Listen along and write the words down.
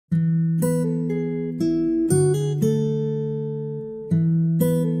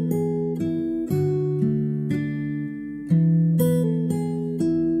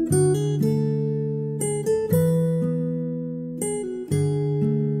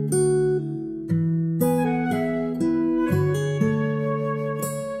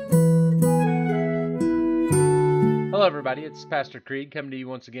Hello, everybody. It's Pastor Creed coming to you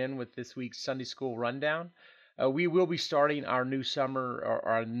once again with this week's Sunday School Rundown. We will be starting our new summer, or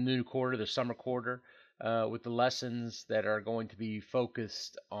our new quarter, the summer quarter, with the lessons that are going to be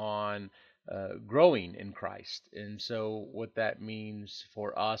focused on growing in Christ. And so, what that means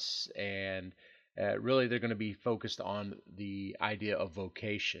for us, and really, they're going to be focused on the idea of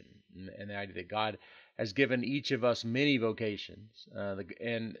vocation and the idea that God has given each of us many vocations.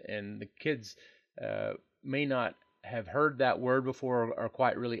 And the kids may not have heard that word before or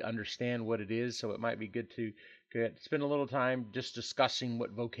quite really understand what it is. So it might be good to spend a little time just discussing what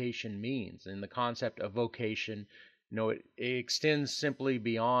vocation means. And the concept of vocation, it extends simply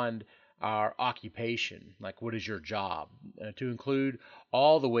beyond our occupation, like what is your job, to include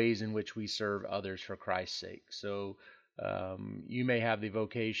all the ways in which we serve others for Christ's sake. So you may have the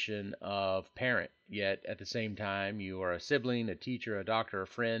vocation of parent, yet at the same time you are a sibling, a teacher, a doctor, a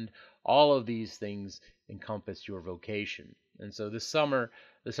friend. All of these things encompass your vocation. And so this summer,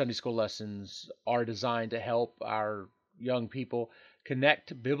 the Sunday school lessons are designed to help our young people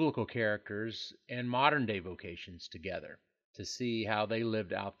connect biblical characters and modern day vocations together to see how they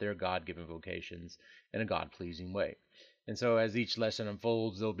lived out their God-given vocations in a God-pleasing way. And so as each lesson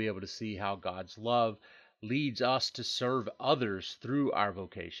unfolds, they'll be able to see how God's love leads us to serve others through our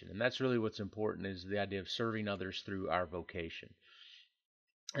vocation. And that's really what's important, is the idea of serving others through our vocation.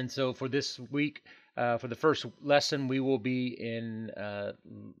 And so for this week, for the first lesson, we will be in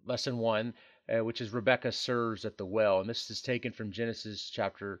lesson 1, which is Rebekah serves at the well. And this is taken from Genesis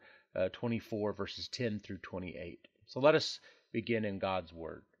chapter 24, verses 10 through 28. So let us begin in God's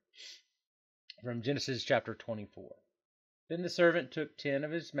word. From Genesis chapter 24. Then the servant took 10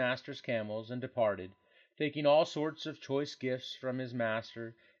 of his master's camels and departed, taking all sorts of choice gifts from his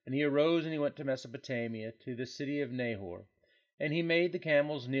master. And he arose and he went to Mesopotamia, to the city of Nahor. And he made the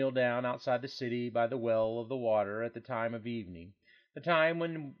camels kneel down outside the city by the well of the water at the time of evening, the time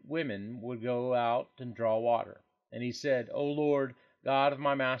when women would go out and draw water. And he said, O Lord, God of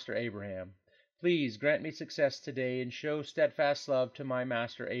my master Abraham, please grant me success today and show steadfast love to my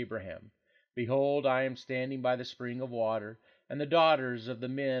master Abraham. Behold, I am standing by the spring of water, and the daughters of the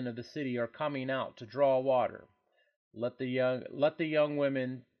men of the city are coming out to draw water. Let the young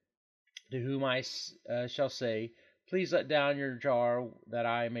women to whom I shall say, Please let down your jar that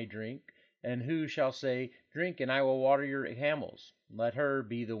I may drink, and who shall say, Drink, and I will water your camels. Let her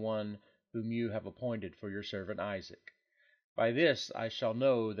be the one whom you have appointed for your servant Isaac. By this I shall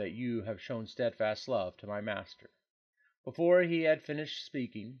know that you have shown steadfast love to my master. Before he had finished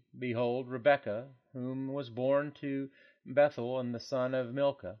speaking, behold, Rebekah, whom was born to Bethuel and the son of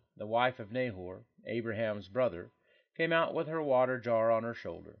Milcah, the wife of Nahor, Abraham's brother, came out with her water jar on her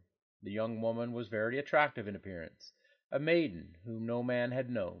shoulder. The young woman was very attractive in appearance, a maiden whom no man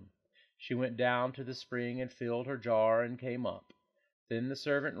had known. She went down to the spring and filled her jar and came up. Then the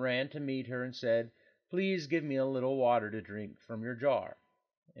servant ran to meet her and said, Please give me a little water to drink from your jar.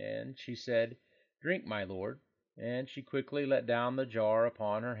 And she said, Drink, my lord. And she quickly let down the jar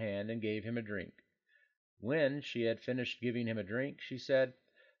upon her hand and gave him a drink. When she had finished giving him a drink, she said,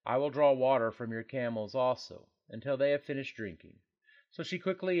 I will draw water from your camels also, until they have finished drinking. So she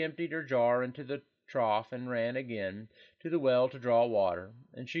quickly emptied her jar into the trough and ran again to the well to draw water,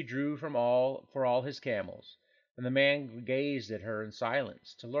 and she drew for all his camels. And the man gazed at her in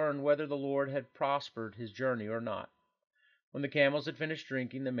silence to learn whether the Lord had prospered his journey or not. When the camels had finished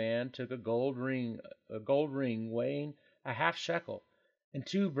drinking, the man took a gold ring weighing a half shekel, and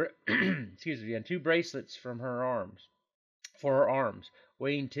two bracelets for her arms,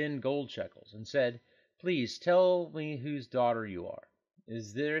 weighing 10 gold shekels, and said, Please tell me whose daughter you are.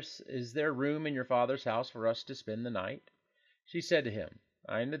 Is there room in your father's house for us to spend the night? She said to him,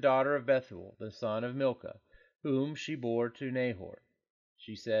 I am the daughter of Bethuel, the son of Milcah, whom she bore to Nahor.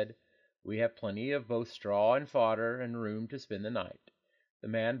 She said, We have plenty of both straw and fodder and room to spend the night. The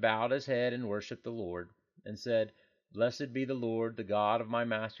man bowed his head and worshipped the Lord, and said, Blessed be the Lord, the God of my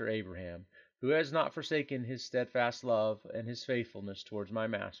master Abraham, who has not forsaken his steadfast love and his faithfulness towards my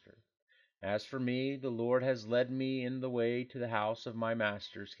master. As for me, the Lord has led me in the way to the house of my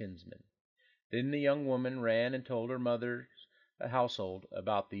master's kinsman. Then the young woman ran and told her mother's household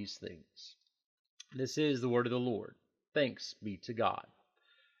about these things. This is the word of the Lord. Thanks be to God.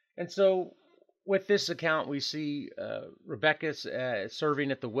 And so with this account, we see Rebekah serving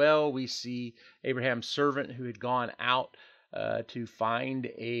at the well. We see Abraham's servant who had gone out to find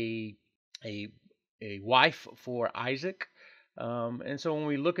a wife for Isaac. And so when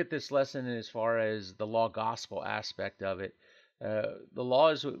we look at this lesson as far as the law gospel aspect of it, the law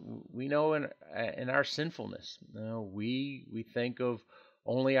is, we know in our sinfulness, we think of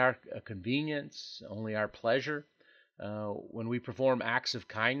only our convenience, only our pleasure. When we perform acts of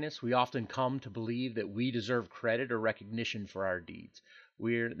kindness, we often come to believe that we deserve credit or recognition for our deeds.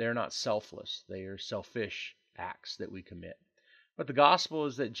 They're not selfless; they are selfish acts that we commit. But the gospel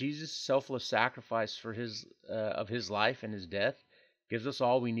is that Jesus' selfless sacrifice for his life and his death gives us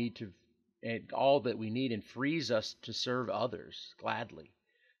all we need to, and all that we need, and frees us to serve others gladly.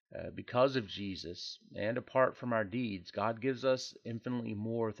 Because of Jesus and apart from our deeds, God gives us infinitely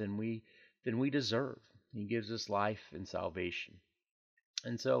more than we deserve. He gives us life and salvation.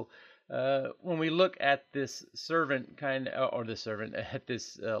 And so, when we look at this servant or the servant at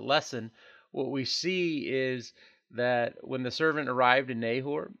this lesson, what we see is that when the servant arrived in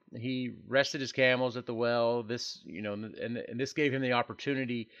Nahor, he rested his camels at the well. And this gave him the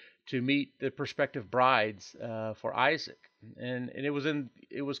opportunity to meet the prospective brides for Isaac. And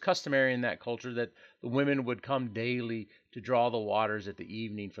it was customary in that culture that the women would come daily to draw the waters at the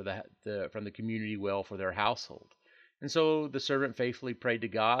evening from the community well for their household. And so the servant faithfully prayed to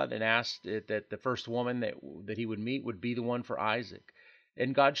God and asked that the first woman that he would meet would be the one for Isaac.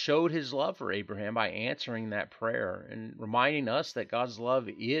 And God showed his love for Abraham by answering that prayer and reminding us that God's love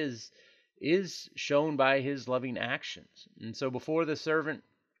is shown by his loving actions. And so before the servant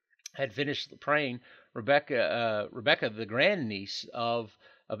had finished praying, Rebekah, the grandniece of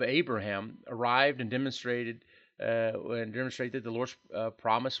Abraham, arrived and demonstrated that the Lord's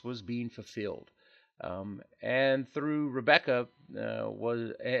promise was being fulfilled. And through Rebekah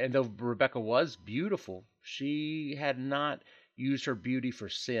though Rebekah was beautiful, she had not used her beauty for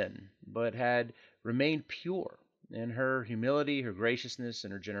sin, but had remained pure. And her humility, her graciousness,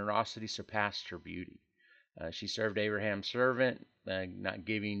 and her generosity surpassed her beauty. She served Abraham's servant, not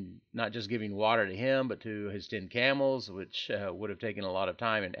just giving water to him, but to his 10 camels, which would have taken a lot of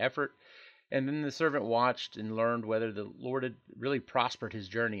time and effort. And then the servant watched and learned whether the Lord had really prospered his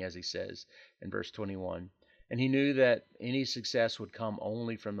journey, as he says in verse 21. And he knew that any success would come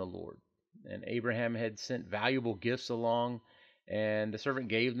only from the Lord. And Abraham had sent valuable gifts along, and the servant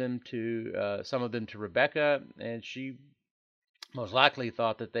gave them some of them to Rebekah, and she most likely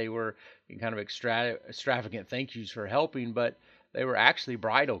thought that they were kind of extravagant thank yous for helping, but they were actually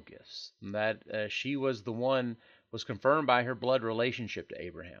bridal gifts. And that she was the one was confirmed by her blood relationship to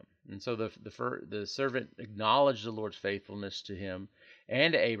Abraham. And so the servant acknowledged the Lord's faithfulness to him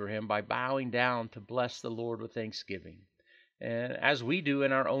and to Abraham by bowing down to bless the Lord with thanksgiving. And as we do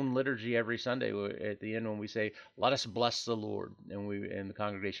in our own liturgy every Sunday, at the end when we say, "Let us bless the Lord," and the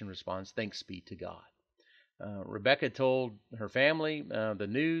congregation responds, "Thanks be to God." Rebekah told her family the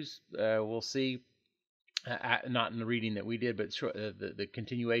news. We'll see, not in the reading that we did, but the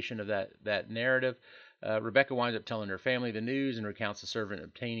continuation of that narrative. Rebekah winds up telling her family the news and recounts the servant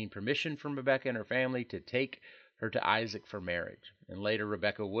obtaining permission from Rebekah and her family to take her to Isaac for marriage. And later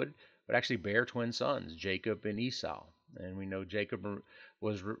Rebekah would actually bear twin sons, Jacob and Esau. And we know Jacob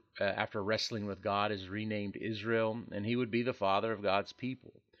was, after wrestling with God, is renamed Israel, and he would be the father of God's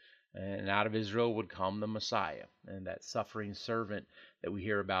people. And out of Israel would come the Messiah, and that suffering servant that we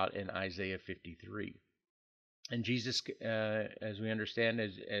hear about in Isaiah 53. And Jesus, as we understand,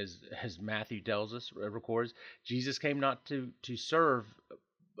 as Matthew tells us, records, Jesus came not to serve,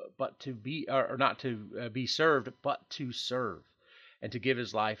 but to be, or not to be served, but to serve, and to give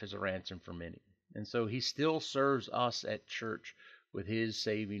his life as a ransom for many. And so he still serves us at church with his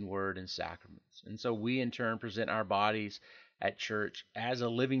saving word and sacraments. And so we in turn present our bodies at church as a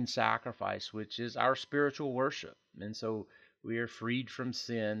living sacrifice, which is our spiritual worship. And so we are freed from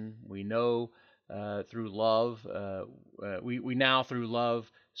sin. We know through love, we now through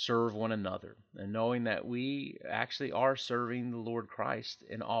love serve one another, and knowing that we actually are serving the Lord Christ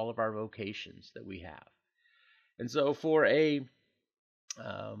in all of our vocations that we have. And so for a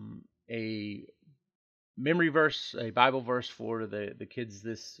memory verse, a Bible verse for the kids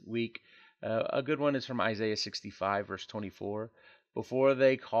this week, a good one is from Isaiah 65, verse 24. Before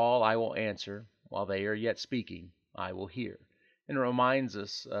they call, I will answer. While they are yet speaking, I will hear. And it reminds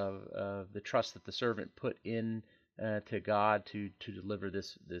us of the trust that the servant put in to God to deliver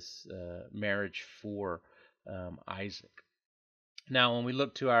this marriage for Isaac. Now, when we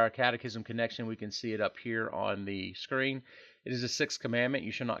look to our catechism connection, we can see it up here on the screen. It is the 6th commandment: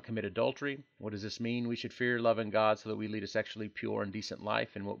 you shall not commit adultery. What does this mean? We should fear, love, God so that we lead a sexually pure and decent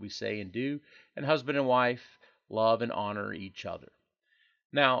life in what we say and do. And husband and wife love and honor each other.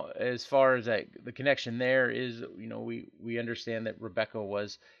 Now, as far as the connection there is, we understand that Rebekah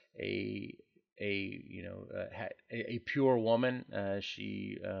was a pure woman.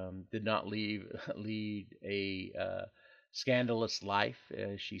 She did not lead a scandalous life.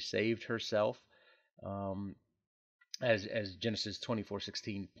 She saved herself, as Genesis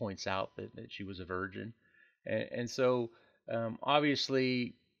 24:16 points out that she was a virgin. And so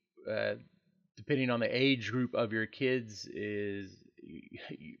obviously, uh, depending on the age group of your kids, is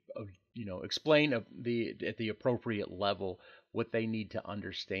explain the at the appropriate level what they need to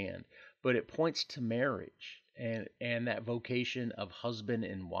understand. But it points to marriage and that vocation of husband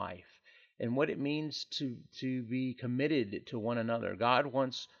and wife and what it means to be committed to one another. God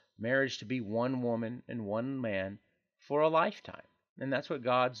wants marriage to be one woman and one man for a lifetime. And that's what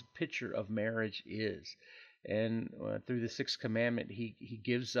God's picture of marriage is. And through the sixth commandment, he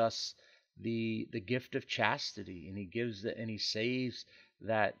gives us the gift of chastity, and he saves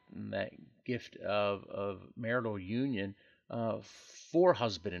that gift of marital union for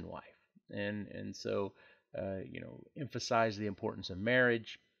husband and wife. And so emphasize the importance of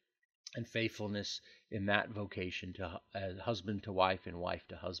marriage and faithfulness in that vocation to husband to wife and wife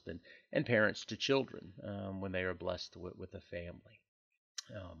to husband and parents to children when they are blessed with a family.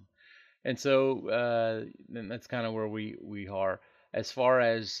 Um, and so and that's kind of where we are as far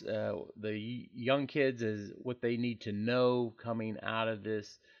as the young kids as what they need to know coming out of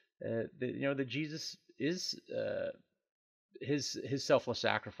this. That Jesus is his selfless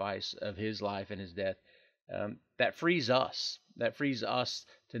sacrifice of his life and his death. That frees us. That frees us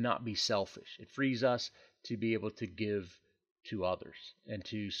to not be selfish. It frees us to be able to give to others and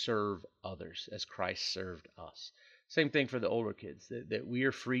to serve others as Christ served us. Same thing for the older kids, that we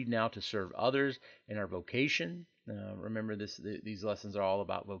are freed now to serve others in our vocation. Remember, these lessons are all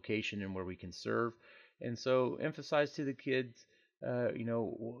about vocation and where we can serve. And so emphasize to the kids,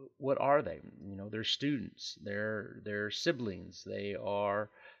 what are they? They're students, they're siblings, they are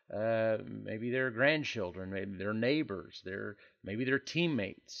maybe they're grandchildren, maybe they're neighbors, maybe they're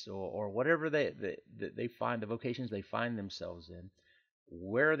teammates, or whatever they find, the vocations they find themselves in.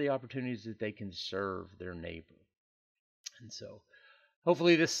 Where are the opportunities that they can serve their neighbor? And so,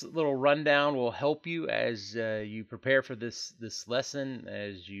 hopefully, this little rundown will help you as you prepare for this lesson,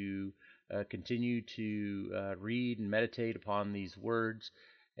 as you continue to read and meditate upon these words.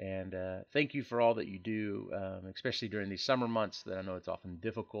 And thank you for all that you do, especially during these summer months that I know it's often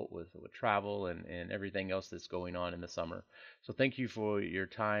difficult with travel and everything else that's going on in the summer. So thank you for your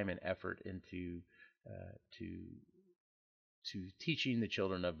time and effort into to teaching the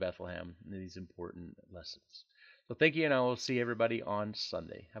children of Bethlehem these important lessons. So thank you, and I will see everybody on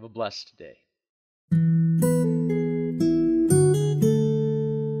Sunday. Have a blessed day.